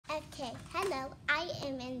Okay, hello, I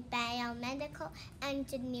am in Biomedical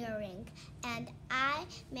Engineering and I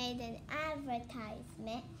made an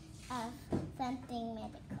advertisement of something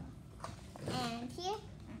medical. And here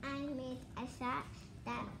I made a shot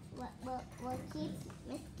that will keep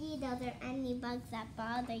mosquitoes or any bugs that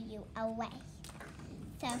bother you away.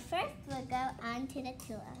 So first we'll go on to the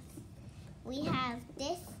tools. We have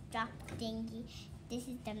this drop thingy. This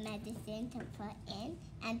is the medicine to put in,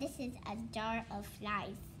 and this is a jar of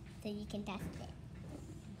flies, so you can test it.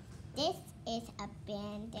 This is a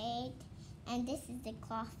Band-Aid, and this is the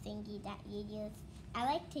cloth thingy that you use. I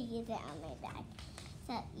like to use it on my bag.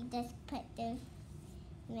 So you just put the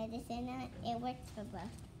medicine on it. It works for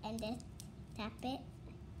both. And just tap it,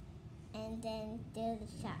 and then do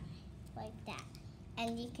the shot like that.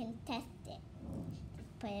 And you can test it.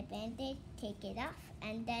 Put a Band-Aid, take it off,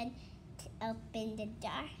 and then open the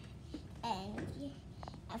jar, and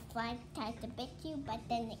a fly tries to bit you, but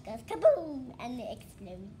then it goes kaboom and it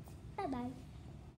explodes. Bye bye.